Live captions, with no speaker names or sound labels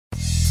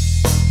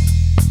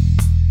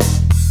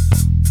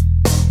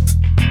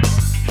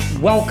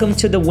Welcome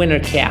to the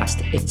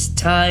Wintercast. It's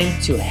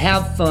time to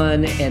have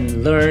fun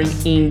and learn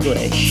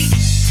English.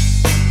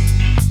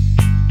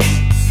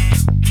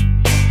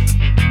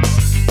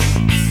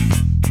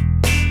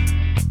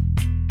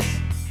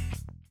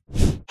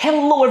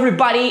 Hello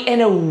everybody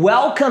and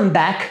welcome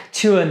back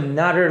to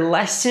another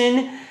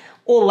lesson.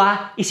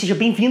 Olá e seja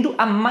bem-vindo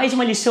a mais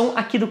uma lição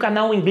aqui do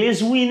canal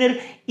Inglês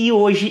Winner. E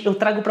hoje eu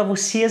trago para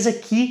vocês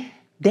aqui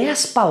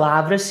 10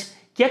 palavras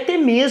que até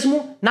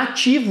mesmo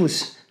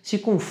nativos se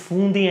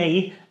confundem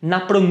aí na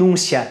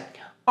pronúncia.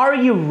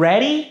 Are you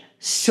ready?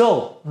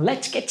 So,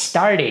 let's get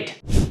started.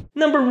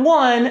 Number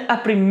 1, a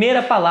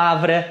primeira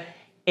palavra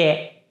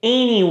é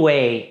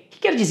anyway, que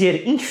quer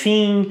dizer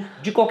enfim,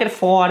 de qualquer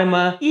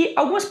forma. E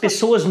algumas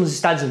pessoas nos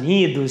Estados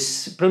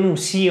Unidos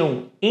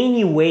pronunciam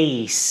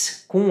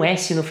anyways, com um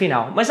S no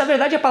final. Mas na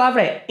verdade a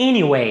palavra é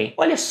anyway.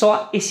 Olha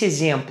só esse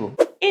exemplo.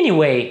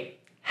 Anyway,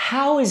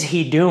 how is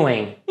he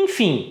doing?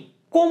 Enfim,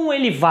 como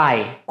ele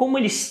vai? Como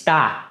ele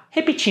está?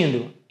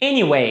 Repetindo.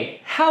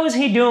 Anyway, how is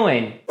he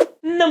doing?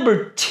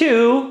 Number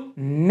 2,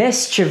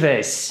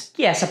 mischievous,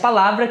 que essa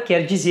palavra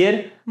quer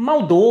dizer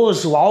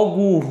maldoso,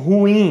 algo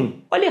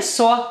ruim. Olha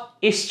só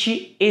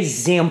este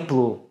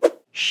exemplo.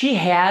 She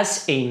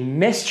has a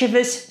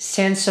mischievous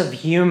sense of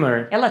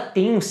humor. Ela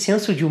tem um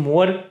senso de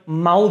humor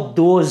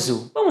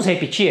maldoso. Vamos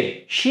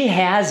repetir? She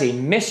has a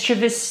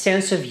mischievous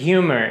sense of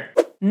humor.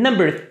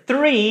 Number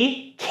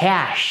 3,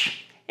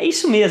 cash. É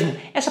isso mesmo.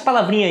 Essa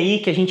palavrinha aí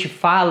que a gente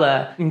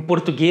fala em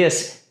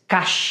português,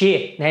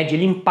 cachê, né, de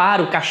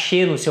limpar o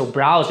cachê no seu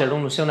browser ou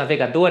no seu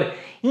navegador,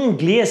 em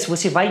inglês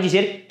você vai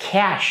dizer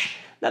cash,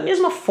 da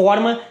mesma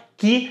forma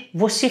que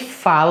você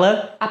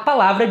fala a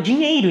palavra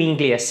dinheiro em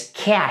inglês,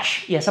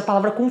 cash. E essa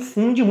palavra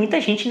confunde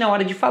muita gente na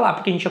hora de falar,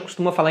 porque a gente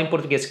acostuma falar em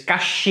português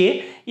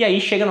cachê, e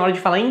aí chega na hora de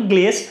falar em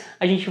inglês,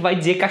 a gente vai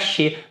dizer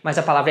cachê, mas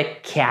a palavra é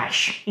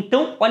cash.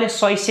 Então, olha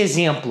só esse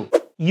exemplo.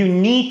 You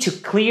need to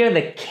clear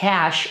the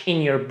cache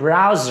in your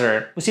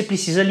browser. Você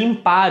precisa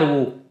limpar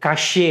o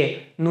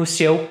cachê no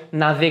seu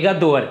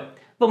navegador.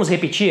 Vamos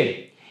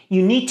repetir?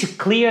 You need to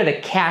clear the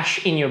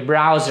cache in your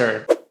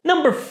browser.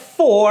 Number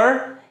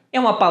 4 é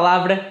uma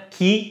palavra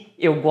que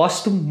eu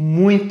gosto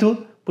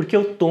muito porque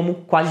eu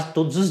tomo quase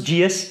todos os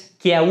dias,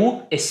 que é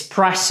o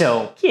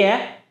espresso, que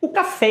é o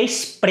café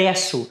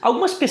expresso.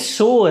 Algumas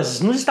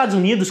pessoas nos Estados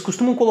Unidos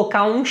costumam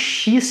colocar um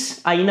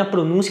X aí na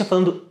pronúncia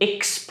falando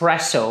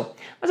espresso.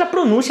 Mas a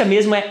pronúncia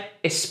mesmo é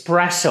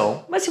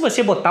espresso. Mas se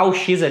você botar o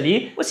X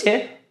ali,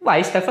 você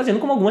vai estar fazendo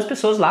como algumas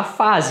pessoas lá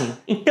fazem.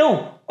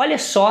 Então, olha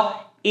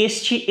só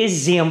este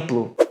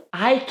exemplo.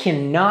 I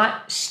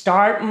cannot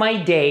start my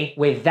day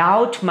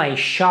without my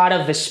shot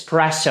of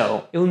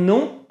espresso. Eu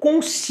não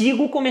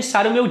consigo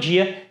começar o meu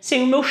dia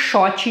sem o meu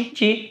shot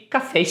de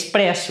café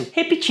expresso.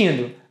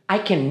 Repetindo. I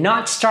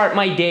cannot start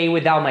my day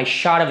without my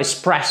shot of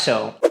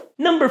espresso.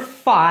 Number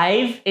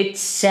 5,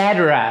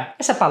 etc.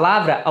 Essa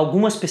palavra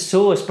algumas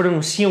pessoas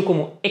pronunciam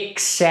como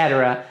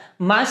etc,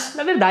 mas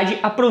na verdade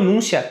a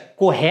pronúncia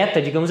correta,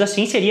 digamos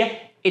assim, seria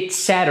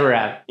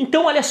etc.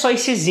 Então olha só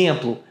esse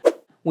exemplo.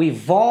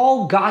 We've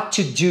all got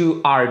to do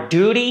our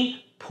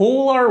duty,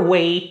 pull our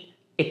weight,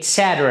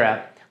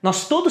 etc.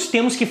 Nós todos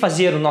temos que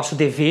fazer o nosso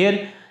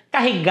dever,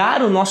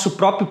 carregar o nosso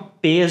próprio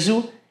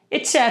peso,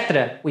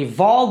 etc. We've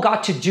all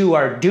got to do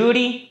our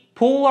duty,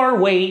 pull our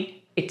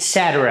weight,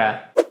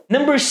 etc.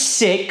 Number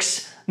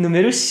 6,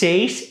 número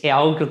 6, é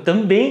algo que eu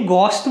também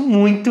gosto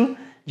muito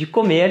de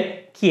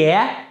comer, que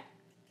é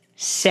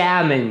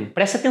salmon.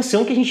 Presta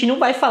atenção que a gente não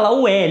vai falar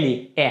o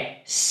L, é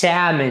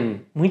salmon.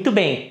 Muito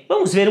bem,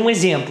 vamos ver um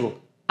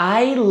exemplo.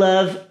 I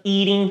love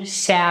eating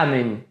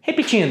salmon.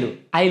 Repetindo,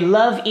 I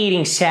love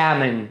eating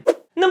salmon.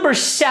 Number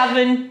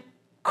 7,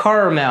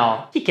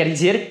 caramel, que quer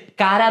dizer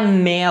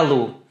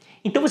caramelo.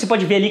 Então você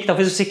pode ver ali que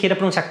talvez você queira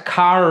pronunciar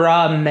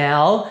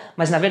caramel,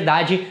 mas na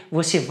verdade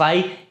você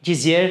vai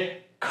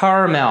dizer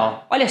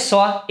caramel. Olha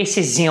só esse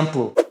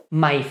exemplo.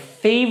 My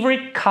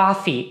favorite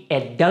coffee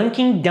at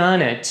Dunkin'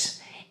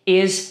 Donuts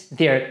is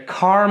their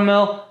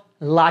caramel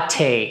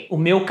latte. O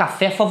meu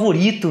café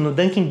favorito no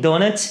Dunkin'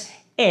 Donuts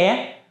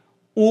é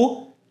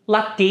o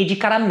latte de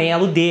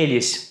caramelo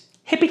deles.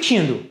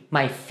 Repetindo.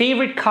 My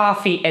favorite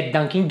coffee at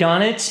Dunkin'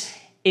 Donuts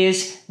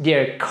is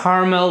their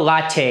caramel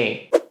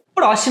latte.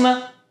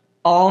 Próxima.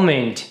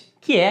 Almond,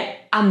 que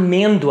é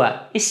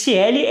amêndoa. Esse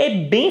L é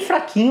bem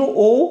fraquinho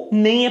ou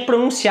nem é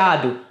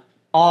pronunciado.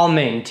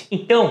 Almond.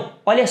 Então,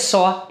 olha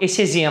só esse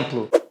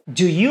exemplo.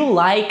 Do you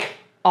like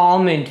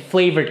almond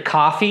flavored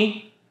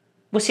coffee?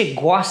 Você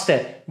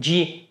gosta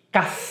de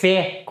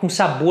café com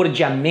sabor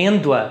de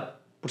amêndoa?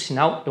 Por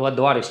sinal, eu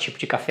adoro esse tipo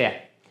de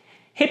café.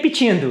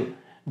 Repetindo.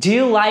 Do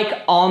you like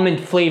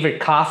almond flavored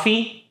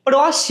coffee?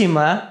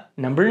 Próxima,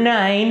 number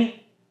 9,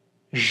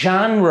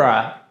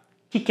 genre,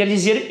 que quer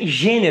dizer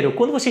gênero,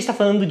 quando você está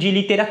falando de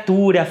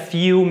literatura,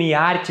 filme,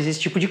 artes, esse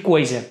tipo de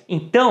coisa.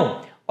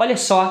 Então, olha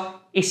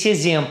só esse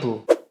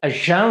exemplo. A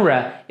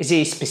genre is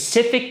a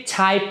specific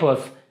type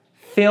of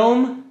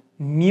film,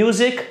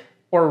 music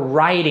or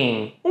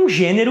writing. Um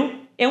gênero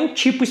é um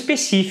tipo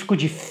específico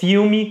de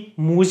filme,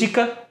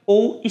 música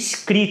ou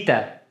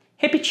escrita.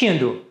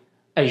 Repetindo,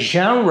 A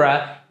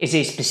genre is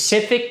a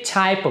specific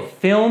type of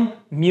film,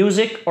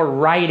 music, or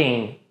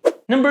writing.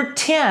 Number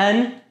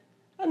 10,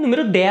 a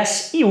número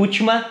 10 e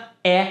última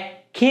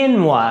é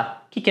quinoa,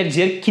 que quer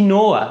dizer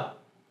quinoa.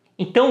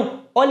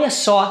 Então, olha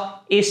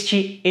só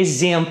este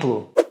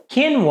exemplo.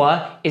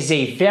 Quinoa is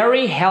a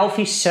very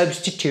healthy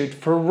substitute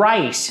for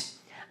rice.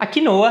 A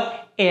quinoa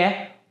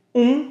é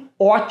um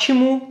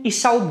ótimo e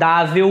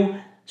saudável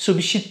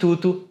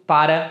substituto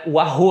para o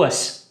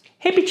arroz.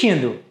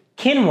 Repetindo,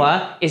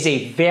 quinoa is a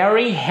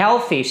very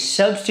healthy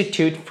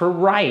substitute for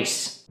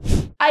rice.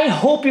 I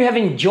hope you have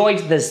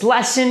enjoyed this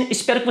lesson.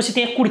 Espero que você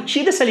tenha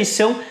curtido essa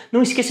lição.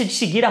 Não esqueça de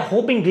seguir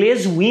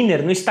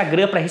 @ingleswinner no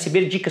Instagram para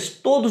receber dicas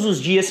todos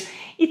os dias.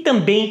 E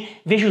também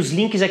veja os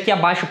links aqui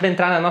abaixo para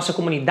entrar na nossa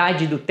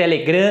comunidade do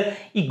Telegram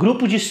e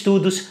grupo de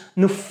estudos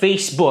no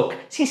Facebook.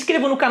 Se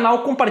inscreva no canal,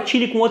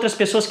 compartilhe com outras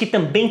pessoas que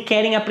também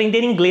querem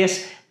aprender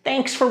inglês.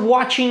 Thanks for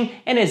watching,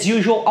 and as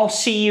usual, I'll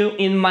see you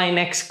in my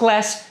next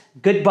class.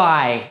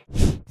 Goodbye!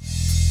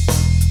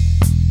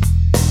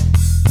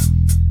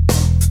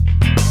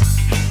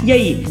 E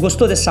aí,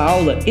 gostou dessa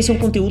aula? Esse é um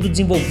conteúdo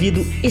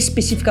desenvolvido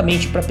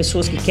especificamente para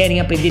pessoas que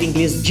querem aprender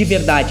inglês de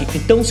verdade.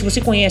 Então, se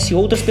você conhece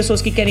outras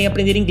pessoas que querem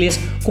aprender inglês,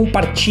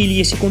 compartilhe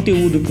esse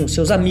conteúdo com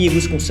seus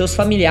amigos, com seus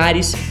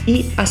familiares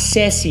e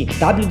acesse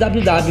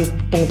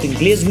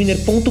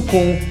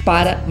www.ingleswinner.com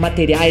para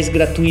materiais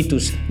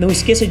gratuitos. Não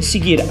esqueça de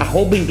seguir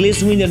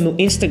 @ingleswinner no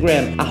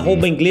Instagram,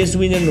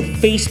 @ingleswinner no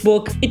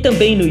Facebook e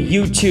também no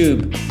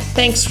YouTube.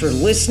 Thanks for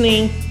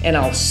listening, and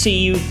I'll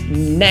see you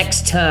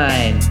next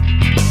time.